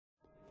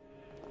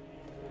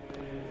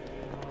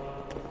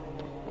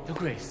Your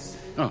Grace.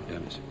 Oh,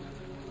 Dennis.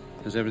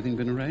 Has everything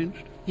been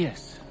arranged?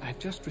 Yes, I've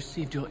just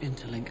received your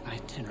interlink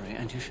itinerary,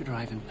 and you should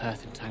arrive in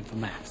Perth in time for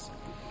Mass.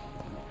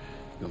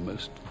 You're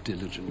most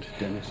diligent,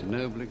 Dennis. A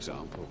noble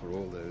example for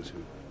all those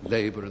who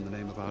labour in the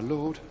name of our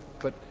Lord.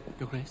 But,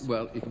 Your Grace?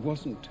 Well, it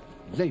wasn't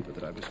labour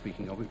that I was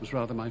speaking of. It was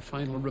rather my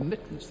final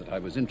remittance that I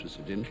was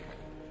interested in.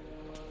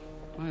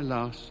 My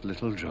last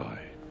little joy.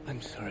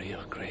 I'm sorry,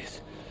 Your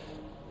Grace.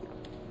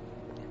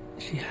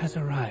 She has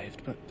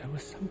arrived, but there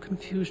was some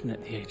confusion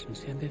at the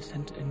agency, and they've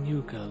sent a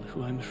new girl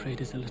who I'm afraid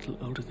is a little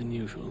older than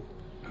usual.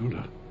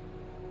 Older?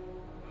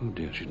 Oh,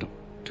 dear, she's not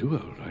too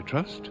old, I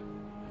trust.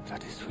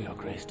 That is for Your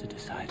Grace to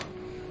decide.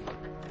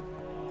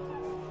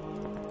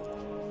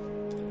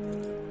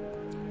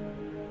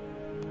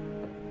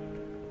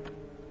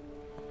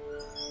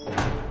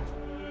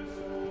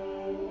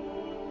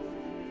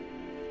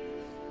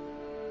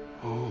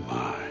 Oh,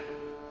 my.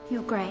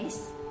 Your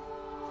Grace.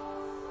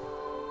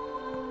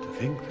 To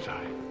think that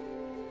I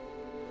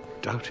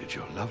doubted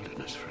your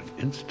loveliness for an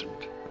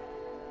instant.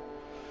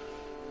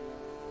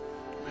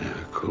 Mea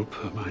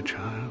culpa, my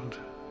child.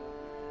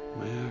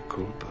 Mea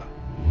culpa.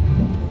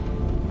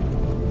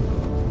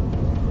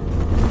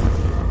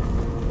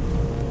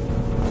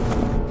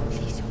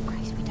 Please, Your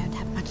Grace, we don't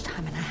have much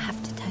time, and I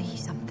have to tell you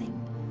something.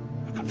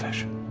 A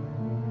confession.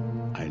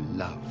 I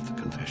love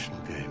the confessional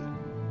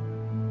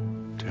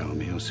game. Tell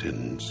me your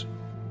sins.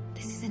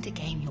 This isn't a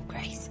game, Your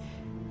Grace.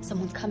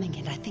 Someone's coming,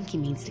 and I think he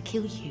means to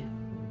kill you.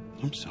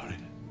 I'm sorry.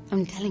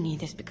 I'm telling you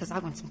this because I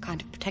want some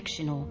kind of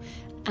protection or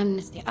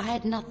amnesty. I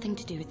had nothing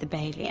to do with the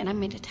Bailey, and I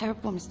made a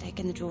terrible mistake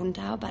in the Jordan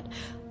Tower, but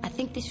I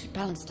think this should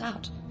balance it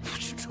out. What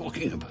are you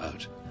talking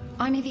about?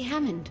 I'm Evie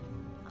Hammond.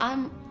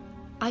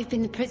 I've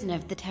been the prisoner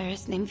of the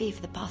terrorist named V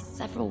for the past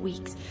several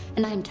weeks,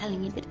 and I am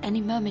telling you that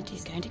any moment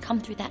he's going to come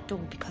through that door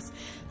because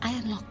I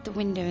unlocked the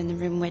window in the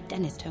room where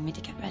Dennis told me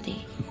to get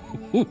ready.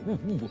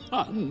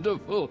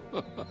 Wonderful.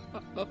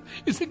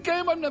 It's a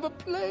game I've never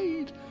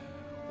played.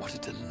 What a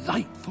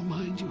delightful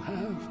mind you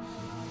have.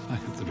 I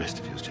hope the rest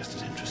of you is just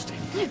as interesting.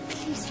 No,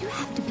 please, you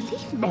have to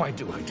believe me. Oh, I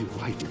do.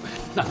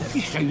 Now, let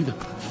me show you the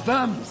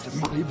firmness of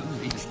my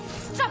belief.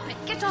 Stop it!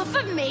 Get off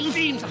of me!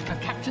 Seems like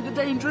I've captured a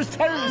dangerous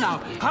terrier now.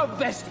 How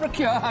best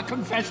procure her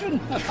confession?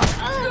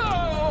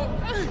 No!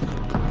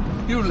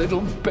 You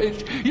little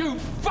bitch! You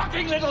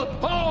fucking little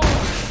whore!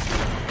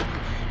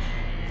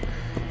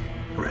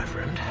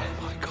 Reverend.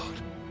 Oh, my God.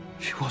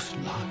 She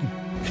wasn't lying.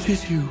 It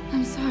is you.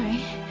 I'm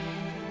sorry.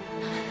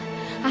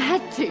 I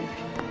had to.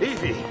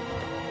 Evie!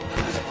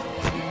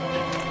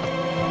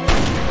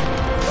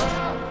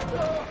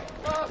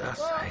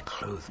 Thus I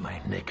clothe my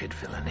naked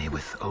villainy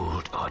with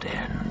old odd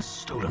ends,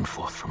 stolen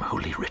forth from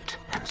holy writ,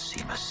 and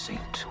seem a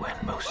saint when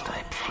most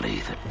I play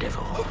the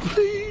devil. Oh,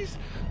 please,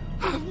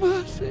 have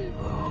mercy.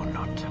 Oh,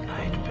 not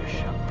tonight,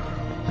 Bishop.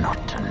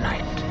 Not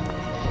tonight.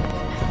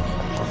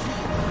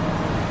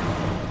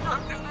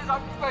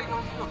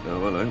 No,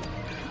 hello.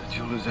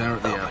 Julie's there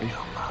at the Open alley.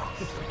 your mouth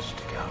and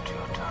stick out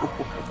your tongue.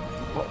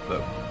 What,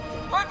 though?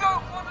 I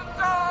don't want to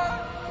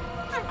die!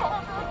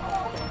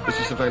 This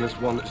is Surveillance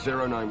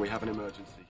 109. We have an emergency.